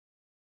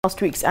Last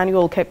week's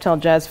annual Cape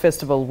Town Jazz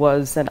Festival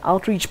was an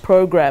outreach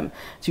program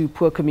to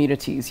poor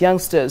communities.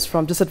 Youngsters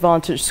from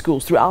disadvantaged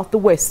schools throughout the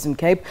Western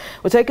Cape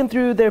were taken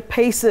through their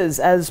paces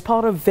as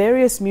part of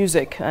various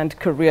music and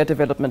career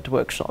development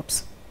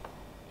workshops.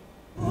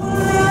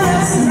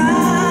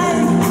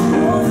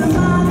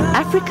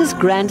 Africa's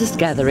grandest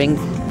gathering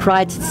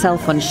prides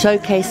itself on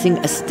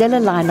showcasing a stellar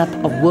lineup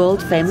of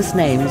world-famous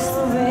names.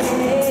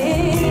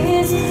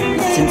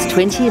 Since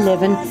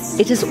 2011,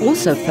 it has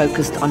also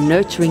focused on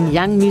nurturing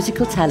young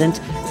musical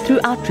talent through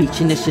outreach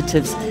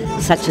initiatives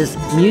such as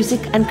music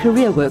and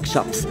career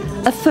workshops,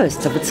 a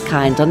first of its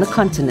kind on the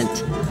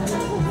continent.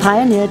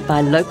 Pioneered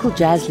by local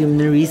jazz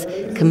luminaries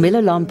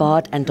Camilla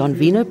Lombard and Don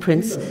Vino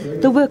Prince,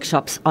 the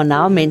workshops are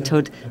now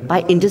mentored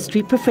by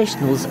industry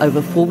professionals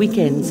over 4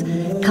 weekends,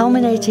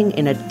 culminating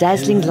in a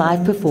dazzling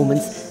live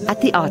performance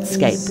at the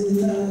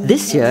Artscape.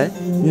 This year,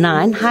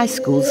 9 high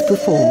schools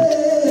performed.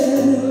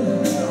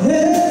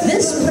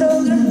 This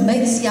program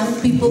makes young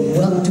people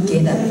work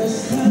together.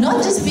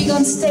 Not just being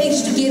on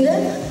stage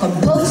together,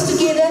 compose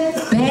together,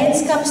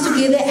 bands comes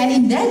together, and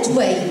in that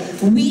way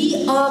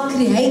we are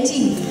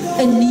creating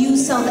a new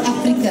South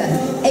Africa,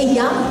 a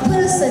young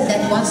person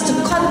that wants to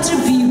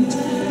contribute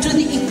to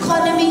the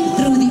economy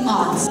through the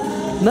arts.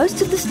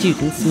 Most of the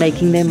students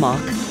making their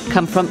mark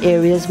come from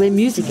areas where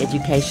music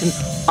education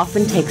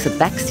often takes a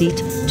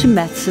backseat to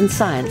maths and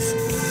science.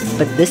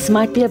 But this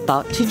might be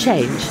about to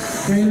change.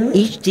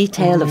 Each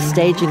detail of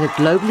staging a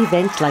global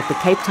event like the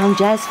Cape Town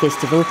Jazz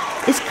Festival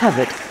is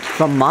covered,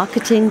 from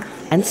marketing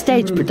and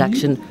stage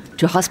production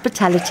to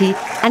hospitality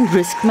and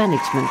risk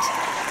management.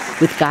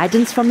 With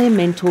guidance from their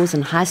mentors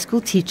and high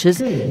school teachers,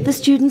 the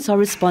students are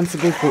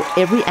responsible for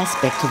every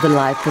aspect of the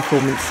live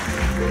performance.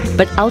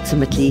 But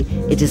ultimately,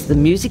 it is the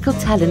musical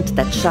talent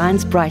that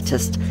shines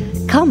brightest,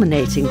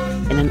 culminating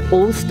in an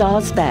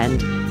all-stars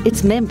band,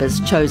 its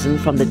members chosen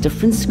from the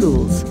different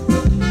schools.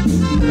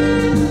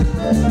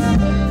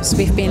 So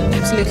we've been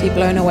absolutely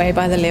blown away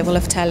by the level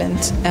of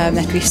talent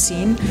that we've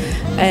seen,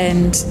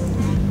 and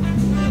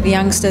the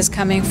youngsters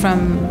coming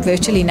from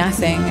virtually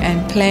nothing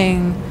and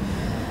playing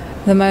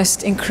the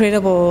most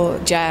incredible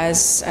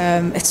jazz.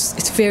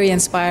 It's very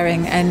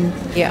inspiring, and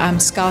yeah, I'm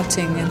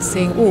scouting and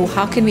saying, oh,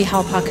 how can we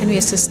help, how can we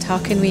assist, how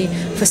can we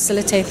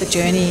facilitate the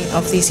journey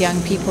of these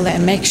young people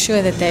and make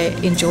sure that they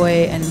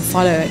enjoy and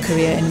follow a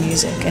career in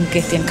music and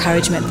get the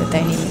encouragement that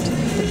they need.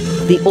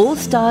 The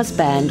All-Stars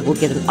Band will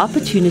get an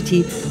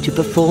opportunity to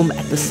perform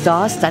at the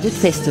Star-Studded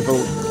Festival.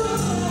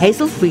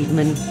 Hazel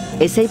Friedman,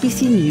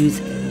 SABC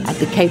News, at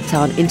the Cape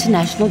Town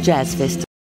International Jazz Festival.